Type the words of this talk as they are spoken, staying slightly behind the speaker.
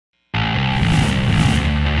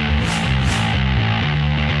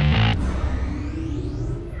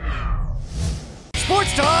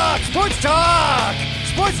Sports talk!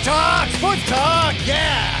 Sports talk! Sports talk!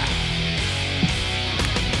 Yeah!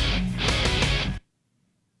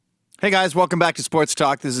 Hey guys, welcome back to Sports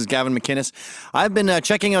Talk. This is Gavin McInnes. I've been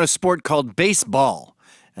checking out a sport called baseball,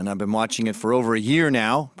 and I've been watching it for over a year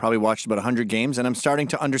now. Probably watched about 100 games, and I'm starting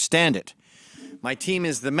to understand it. My team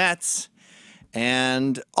is the Mets,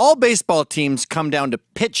 and all baseball teams come down to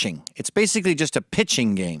pitching. It's basically just a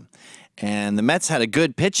pitching game. And the Mets had a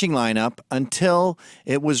good pitching lineup until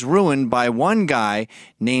it was ruined by one guy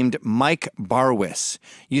named Mike Barwis.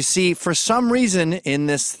 You see, for some reason in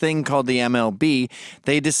this thing called the MLB,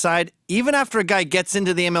 they decide even after a guy gets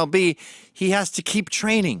into the MLB, he has to keep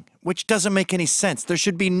training, which doesn't make any sense. There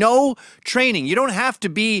should be no training. You don't have to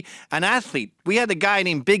be an athlete. We had a guy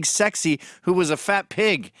named Big Sexy who was a fat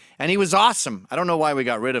pig, and he was awesome. I don't know why we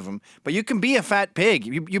got rid of him, but you can be a fat pig.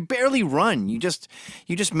 You barely run. You just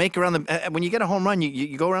make around the when you get a home run,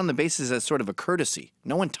 you go around the bases as sort of a courtesy.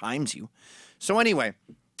 No one times you. So anyway,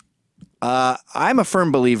 I'm a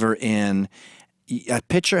firm believer in a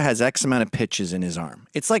pitcher has X amount of pitches in his arm.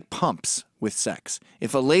 It's like pumps with sex.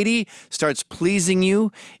 If a lady starts pleasing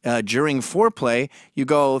you during foreplay, you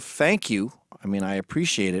go, thank you. I mean, I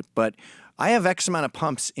appreciate it, but I have X amount of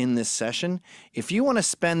pumps in this session. If you want to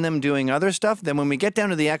spend them doing other stuff, then when we get down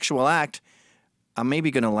to the actual act, I'm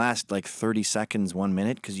maybe going to last like 30 seconds, 1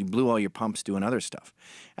 minute, because you blew all your pumps doing other stuff.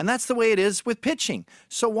 And that's the way it is with pitching.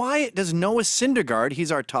 So why does Noah Syndergaard,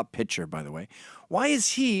 he's our top pitcher, by the way, why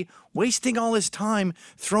is he wasting all his time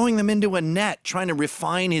throwing them into a net, trying to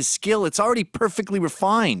refine his skill? It's already perfectly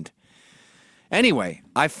refined. Anyway,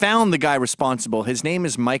 I found the guy responsible. His name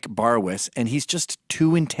is Mike Barwis, and he's just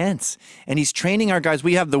too intense. And he's training our guys.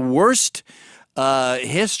 We have the worst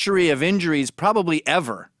history of injuries probably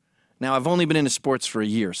ever. Now, I've only been into sports for a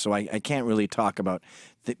year, so I can't really talk about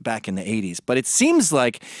back in the 80s. But it seems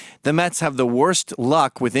like the Mets have the worst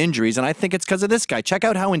luck with injuries, and I think it's because of this guy. Check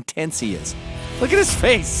out how intense he is. Look at his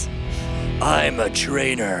face. I'm a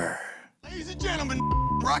trainer. Ladies and gentlemen,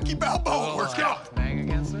 Rocky Balboa works out.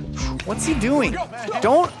 What's he doing?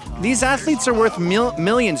 These athletes are worth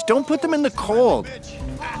millions. Don't put them in the cold.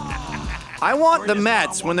 I want the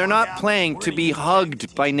Mets, when they're not playing, to be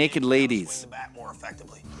hugged by naked ladies.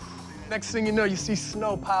 Next thing you know, you see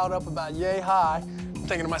snow piled up about yay high. I'm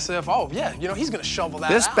thinking to myself, oh, yeah, you know, he's going to shovel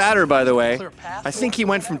that This out. batter, by the way, I think he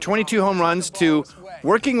went from 22 home runs to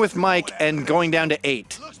working with Mike and going down to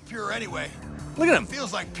 8. Looks pure anyway. Look at him.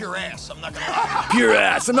 Feels like pure ass, I'm not gonna lie. Pure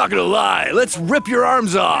ass, I'm not going to lie. Let's rip your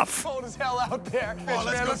arms off. Cold as hell out there. Oh,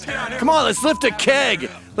 let's go down here. Come on, let's lift a keg.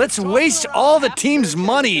 Let's waste all the team's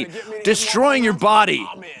money destroying your body.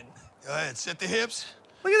 Go ahead, set the hips.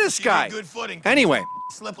 Look at this guy. Good footing. Anyway.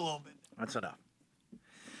 Slip a little bit. That's enough.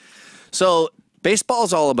 So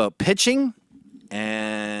baseball's all about pitching,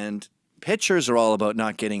 and pitchers are all about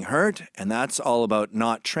not getting hurt, and that's all about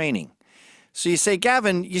not training. So you say,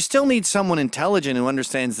 Gavin, you still need someone intelligent who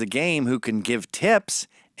understands the game, who can give tips.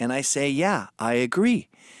 And I say, yeah, I agree.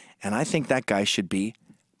 And I think that guy should be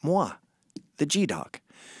moi, the G-Dog.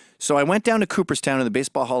 So I went down to Cooperstown to the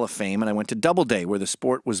Baseball Hall of Fame, and I went to Doubleday, where the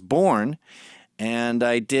sport was born, and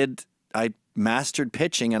I mastered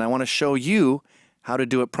pitching, and I want to show you how to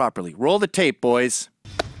do it properly. Roll the tape, boys.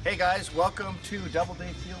 Hey guys, welcome to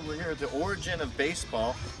Doubleday Field. We're here at the origin of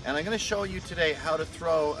baseball, and I'm going to show you today how to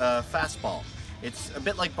throw a fastball. It's a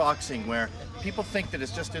bit like boxing, where people think that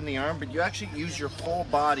it's just in the arm, but you actually use your whole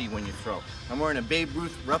body when you throw. I'm wearing a Babe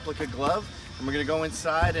Ruth replica glove, and we're going to go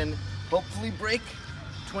inside and hopefully break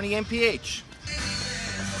 20 mph.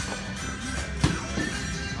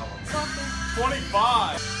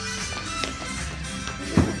 25.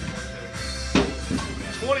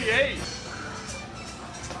 28.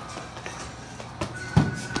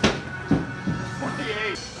 28.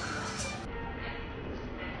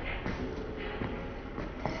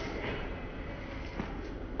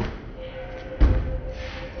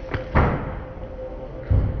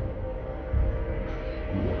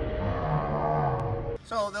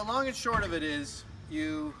 So the long and short of it is,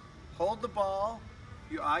 you hold the ball,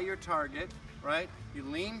 you eye your target, right? You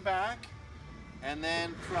lean back, and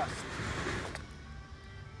then thrust.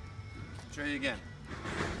 Show you again.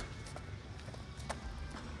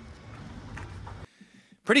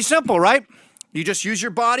 Pretty simple, right? You just use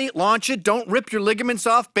your body, launch it, don't rip your ligaments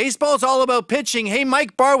off. Baseball's all about pitching. Hey,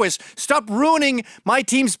 Mike Barwis, stop ruining my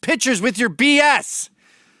team's pitchers with your BS.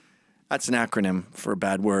 That's an acronym for a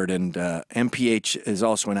bad word, and MPH is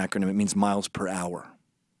also an acronym. It means miles per hour.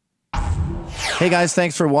 Hey guys,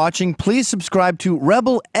 thanks for watching. Please subscribe to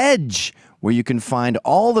Rebel Edge, where you can find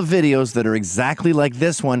all the videos that are exactly like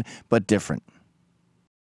this one, but different.